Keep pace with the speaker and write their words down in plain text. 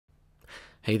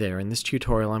Hey there, in this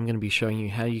tutorial I'm going to be showing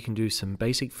you how you can do some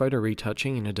basic photo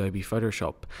retouching in Adobe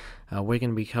Photoshop. We're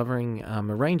going to be covering a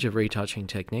range of retouching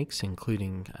techniques,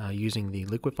 including using the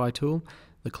liquify tool,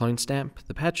 the clone stamp,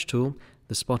 the patch tool,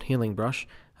 the spot healing brush,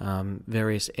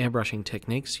 various airbrushing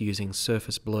techniques using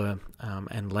surface blur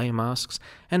and layer masks,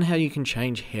 and how you can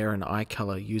change hair and eye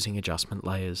color using adjustment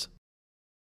layers.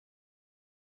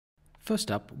 First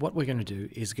up, what we're going to do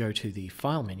is go to the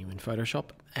File menu in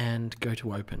Photoshop and go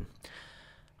to Open.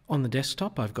 On the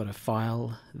desktop, I've got a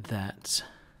file that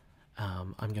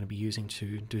I'm going to be using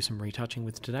to do some retouching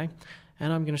with today,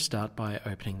 and I'm going to start by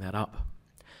opening that up.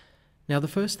 Now, the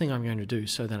first thing I'm going to do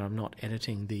so that I'm not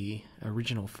editing the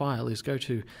original file is go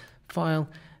to File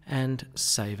and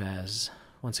Save As.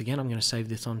 Once again, I'm going to save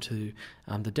this onto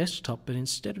the desktop, but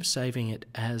instead of saving it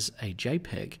as a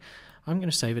JPEG, I'm going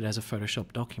to save it as a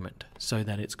Photoshop document so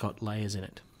that it's got layers in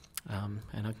it.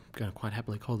 And I'm going to quite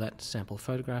happily call that sample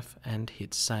photograph and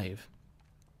hit save.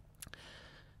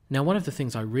 Now, one of the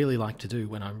things I really like to do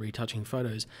when I'm retouching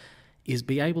photos is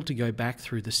be able to go back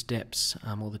through the steps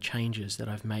or the changes that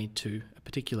I've made to a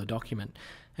particular document.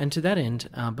 And to that end,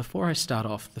 before I start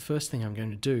off, the first thing I'm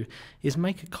going to do is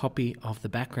make a copy of the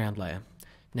background layer.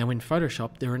 Now, in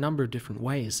Photoshop, there are a number of different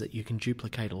ways that you can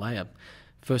duplicate a layer.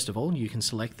 First of all, you can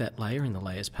select that layer in the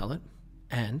Layers palette,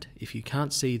 and if you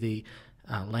can't see the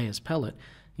Layers palette,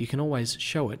 you can always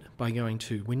show it by going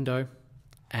to Window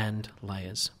and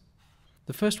Layers.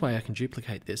 The first way I can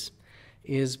duplicate this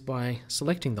is by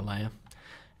selecting the layer,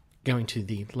 going to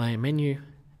the Layer menu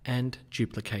and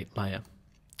Duplicate Layer.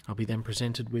 I'll be then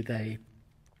presented with a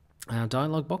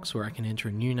dialog box where I can enter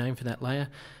a new name for that layer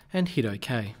and hit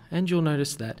OK. And you'll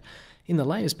notice that in the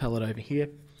Layers palette over here,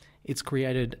 it's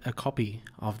created a copy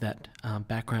of that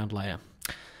background layer.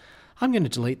 I'm going to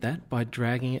delete that by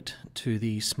dragging it to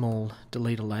the small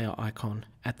delete a layer icon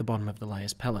at the bottom of the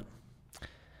Layers palette.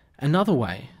 Another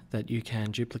way that you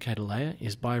can duplicate a layer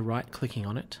is by right-clicking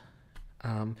on it,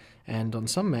 and on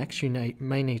some Macs you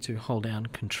may need to hold down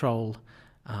Control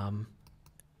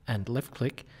and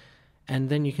left-click, and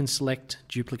then you can select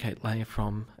Duplicate Layer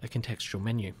from a contextual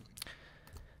menu.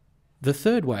 The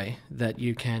third way that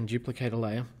you can duplicate a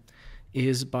layer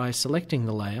is by selecting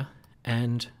the layer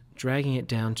and dragging it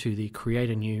down to the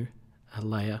Create a New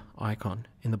Layer icon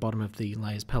in the bottom of the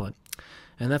Layers palette.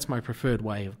 And that's my preferred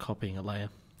way of copying a layer.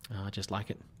 I just like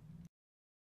it.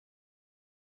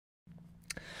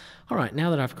 Alright, now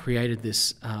that I've created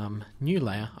this new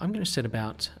layer, I'm going to set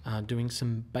about doing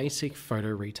some basic photo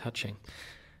retouching.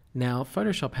 Now,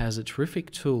 Photoshop has a terrific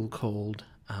tool called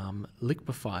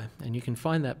Liquify, and you can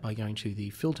find that by going to the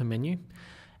Filter menu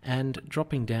and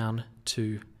dropping down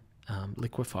to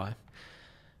Liquify.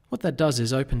 What that does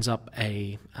is opens up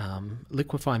a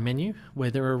Liquify menu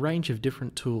where there are a range of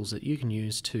different tools that you can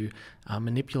use to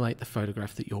manipulate the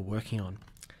photograph that you're working on.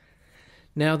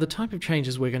 Now, the type of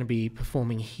changes we're going to be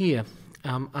performing here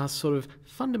are sort of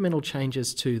fundamental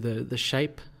changes to the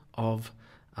shape of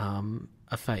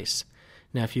a face.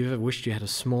 Now, if you've ever wished you had a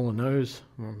smaller nose,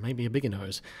 or maybe a bigger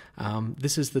nose,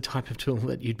 this is the type of tool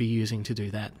that you'd be using to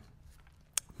do that.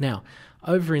 Now,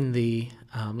 over in the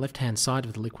left-hand side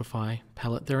of the Liquify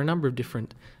palette, there are a number of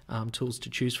different tools to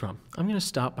choose from. I'm going to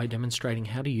start by demonstrating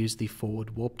how to use the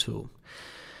Forward Warp tool.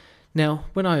 Now,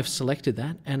 when I've selected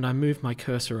that and I move my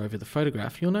cursor over the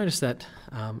photograph, you'll notice that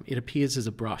it appears as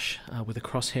a brush with a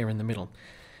crosshair in the middle.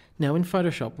 Now, in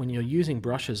Photoshop, when you're using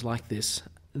brushes like this,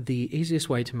 the easiest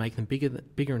way to make them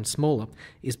bigger and smaller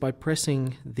is by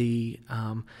pressing the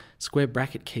square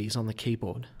bracket keys on the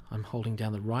keyboard. I'm holding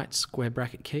down the right square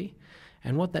bracket key,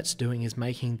 and what that's doing is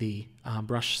making the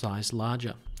brush size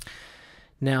larger.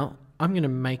 Now, I'm going to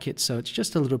make it so it's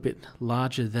just a little bit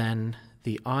larger than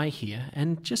the eye here,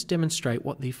 and just demonstrate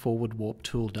what the Forward Warp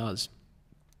tool does.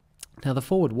 Now, the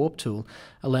Forward Warp tool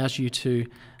allows you to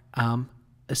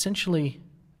essentially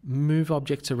move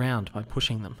objects around by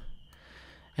pushing them.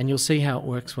 And you'll see how it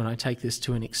works when I take this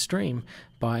to an extreme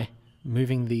by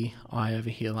moving the eye over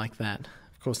here like that.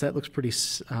 Of course, that looks pretty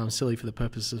silly for the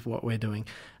purposes of what we're doing,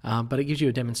 but it gives you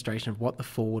a demonstration of what the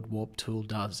Forward Warp tool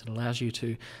does. It allows you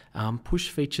to push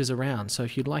features around. So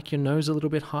if you'd like your nose a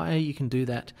little bit higher, you can do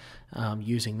that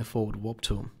using the Forward Warp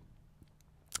tool.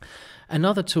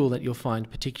 Another tool that you'll find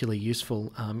particularly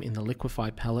useful in the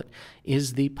Liquify palette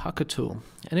is the Pucker tool.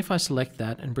 And if I select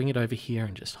that and bring it over here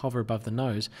and just hover above the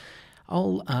nose,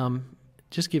 I'll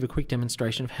just give a quick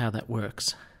demonstration of how that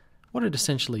works. What it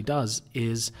essentially does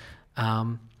is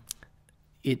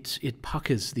it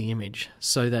puckers the image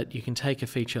so that you can take a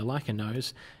feature like a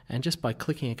nose and just by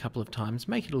clicking a couple of times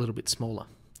make it a little bit smaller.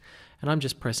 And I'm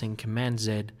just pressing Command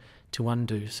Z to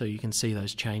undo so you can see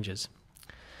those changes.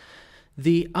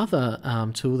 The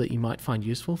other tool that you might find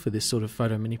useful for this sort of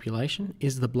photo manipulation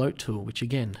is the bloat tool, which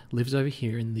again lives over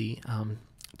here in the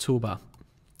toolbar.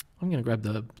 I'm going to grab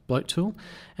the bloat tool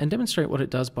and demonstrate what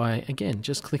it does by, again,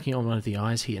 just clicking on one of the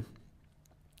eyes here.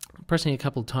 Pressing a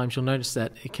couple of times, you'll notice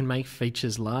that it can make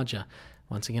features larger.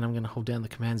 Once again, I'm going to hold down the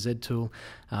Command Z tool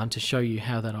to show you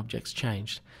how that object's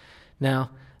changed.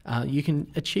 Now, you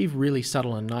can achieve really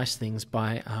subtle and nice things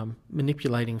by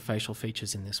manipulating facial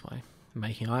features in this way.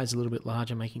 Making eyes a little bit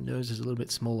larger, making noses a little bit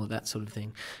smaller, that sort of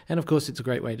thing. And of course, it's a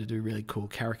great way to do really cool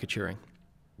caricaturing.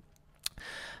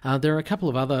 There are a couple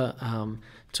of other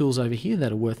tools over here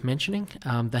that are worth mentioning.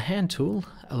 The hand tool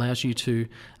allows you to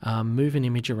move an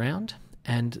image around,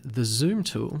 and the zoom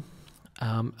tool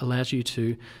allows you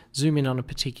to zoom in on a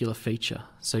particular feature,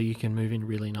 so you can move in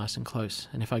really nice and close.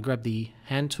 And if I grab the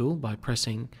hand tool by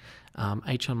pressing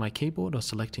H on my keyboard or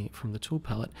selecting it from the tool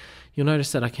palette, you'll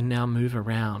notice that I can now move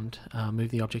around,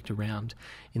 move the object around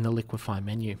in the liquefy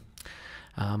menu.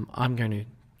 I'm going to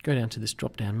go down to this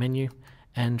drop down menu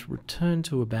and return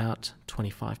to about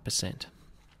 25%.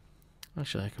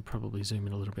 Actually, I could probably zoom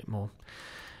in a little bit more.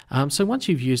 So once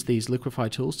you've used these liquefy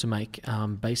tools to make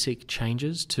basic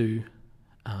changes to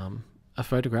a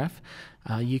photograph,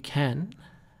 you can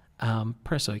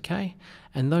press OK,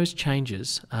 and those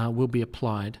changes will be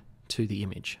applied to the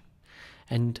image.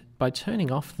 And by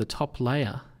turning off the top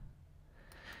layer,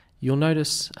 you'll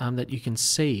notice that you can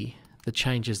see the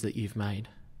changes that you've made.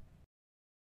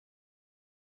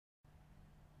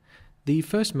 The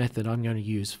first method I'm going to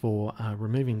use for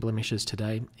removing blemishes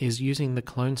today is using the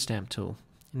clone stamp tool.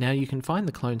 Now you can find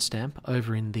the clone stamp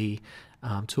over in the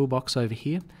toolbox over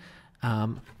here.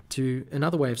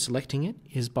 Another way of selecting it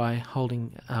is by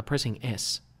pressing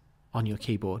S on your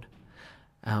keyboard.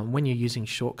 When you're using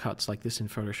shortcuts like this in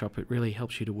Photoshop, it really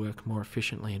helps you to work more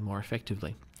efficiently and more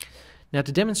effectively. Now,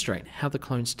 to demonstrate how the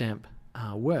clone stamp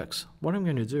works, what I'm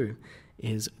going to do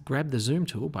is grab the zoom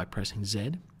tool by pressing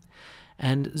Z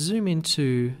and zoom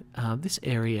into this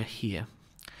area here.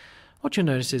 What you'll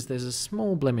notice is there's a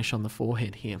small blemish on the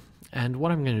forehead here, and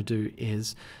what I'm going to do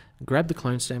is grab the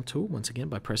clone stamp tool once again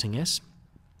by pressing S,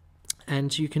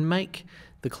 and you can make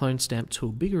the clone stamp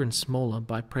tool bigger and smaller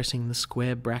by pressing the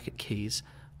square bracket keys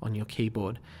on your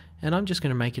keyboard, and I'm just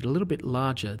going to make it a little bit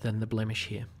larger than the blemish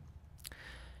here.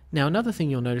 Now, another thing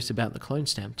you'll notice about the clone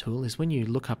stamp tool is when you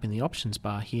look up in the options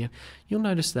bar here, you'll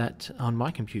notice that on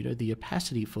my computer the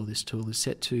opacity for this tool is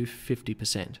set to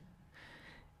 50%.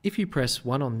 If you press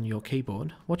 1 on your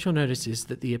keyboard, what you'll notice is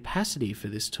that the opacity for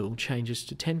this tool changes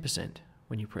to 10%.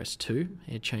 When you press 2,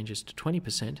 it changes to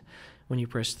 20%. When you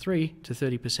press 3, to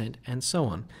 30%, and so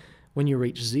on. When you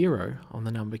reach 0 on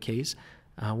the number keys,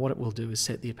 what it will do is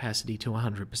set the opacity to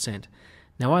 100%.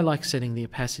 Now, I like setting the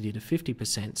opacity to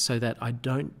 50% so that I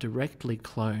don't directly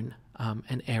clone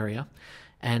an area,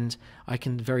 and I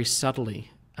can very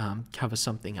subtly cover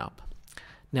something up.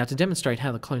 Now, to demonstrate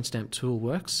how the clone stamp tool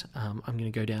works, I'm going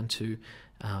to go down to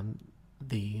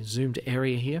the zoomed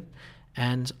area here,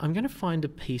 and I'm going to find a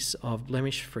piece of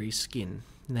blemish-free skin.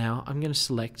 Now, I'm going to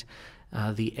select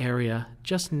the area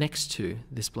just next to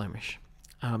this blemish.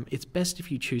 It's best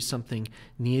if you choose something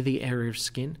near the area of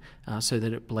skin so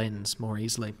that it blends more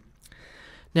easily.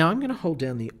 Now, I'm going to hold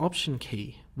down the Option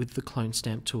key with the clone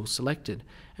stamp tool selected,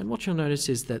 and what you'll notice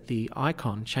is that the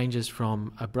icon changes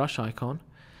from a brush icon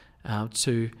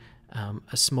to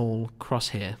a small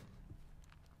crosshair.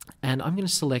 And I'm going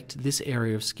to select this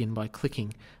area of skin by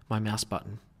clicking my mouse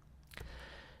button.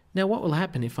 Now, what will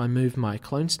happen if I move my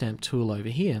clone stamp tool over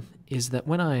here is that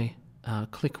when I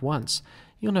click once,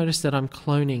 you'll notice that I'm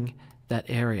cloning that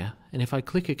area, and if I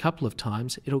click a couple of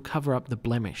times, it'll cover up the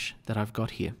blemish that I've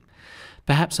got here.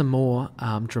 Perhaps a more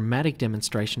dramatic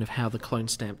demonstration of how the clone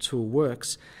stamp tool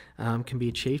works can be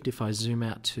achieved if I zoom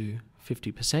out to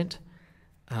 50%,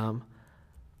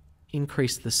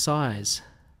 increase the size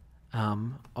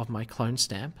of my clone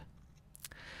stamp.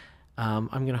 I'm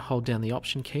going to hold down the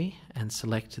Option key and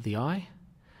select the eye,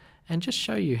 and just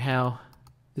show you how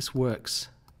this works,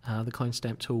 the clone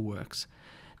stamp tool works.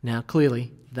 Now,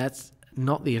 clearly, that's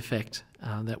not the effect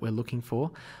that we're looking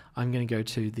for. I'm going to go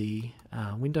to the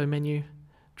window menu,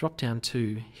 drop down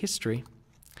to History,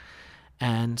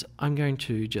 and I'm going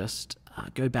to just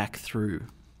go back through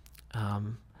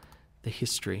the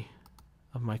history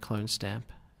of my clone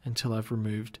stamp until I've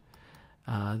removed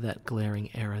that glaring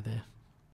error there.